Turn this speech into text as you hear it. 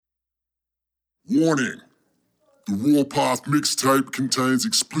Warning. The Raw Path mixtape contains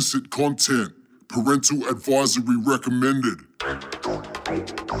explicit content. Parental advisory recommended.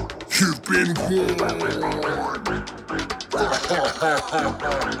 You've been warned. Oi,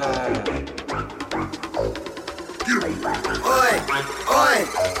 oi,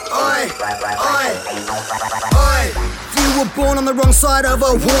 oi, oi, oi. You were born on the wrong side of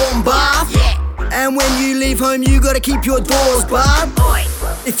a warm bath. And when you leave home, you gotta keep your doors barred.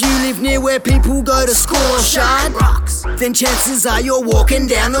 If you live near where people go to score shard, then chances are you're walking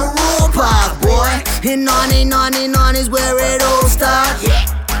down the raw path, boy. In 1999 is where it all starts.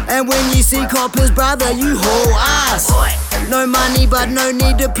 And when you see coppers, brother, you haul ass. No money, but no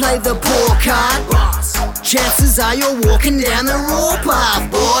need to play the poor card. Chances are you're walking down the raw path,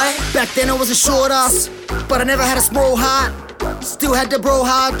 boy. Back then I was a short ass, but I never had a small heart. Still had to bro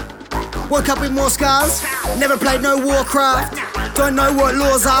hard. Woke up with more scars. Never played no Warcraft. Don't know what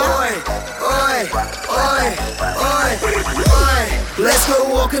laws are. Oi, oi, oi, oi, oi. Let's go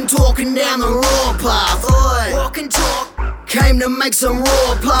walking, talking down the raw path. Oi, walk and talk. Came to make some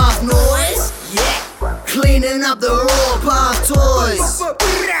raw path noise. Cleaning up the raw path toys.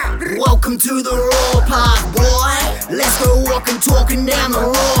 Welcome to the raw path, boy. Let's go walking, talking down the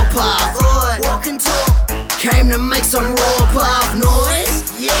raw path. Oi, walk and talk. Came to make some raw path noise.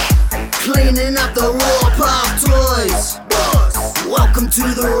 Cleaning up the raw path toys. Welcome to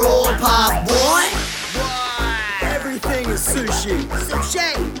the raw path, boy. Everything is sushi.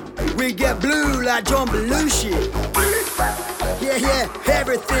 Sushi. We get blue like John Belushi. Yeah,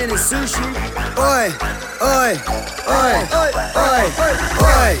 everything is sushi. Oi, oi, oi, oi,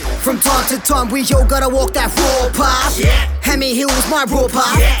 oi. From time to time, we all gotta walk that raw path. Hemi Hill's my raw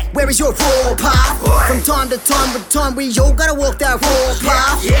path. Where is your raw path? From time to time, we all gotta walk that raw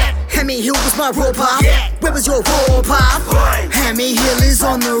path. Hemi Hill was my raw path. Where was your raw path? Hemi Hill is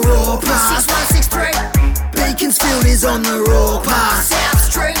on the raw path. 6163. Beaconsfield is on the raw path. South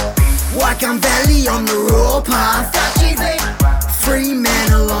Street. Wycombe Valley on the raw path.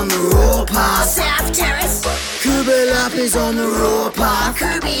 Fremantle on the raw path. South Terrace. Kubalap is on the raw path.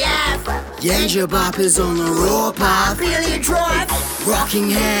 Kubi Ave. Yanjabap is on the raw path. Billy Drive.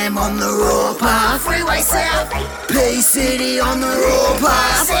 Rockingham on the raw path. Freeway South. P City on the raw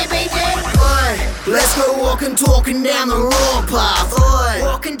path. CBD. Oi, let's go walking, talking down the raw path. Oi,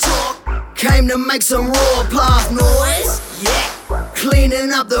 walk and talk. Came to make some raw path noise.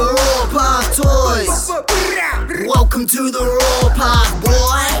 Cleaning up the raw path toys. Welcome to the raw path,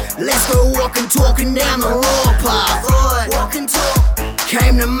 boy. Let's go walking, talking down the raw path. Oi, walk and talk.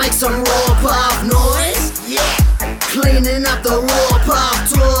 Came to make some raw path noise. Cleaning up the raw path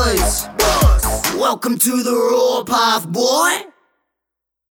toys. Welcome to the raw path, boy.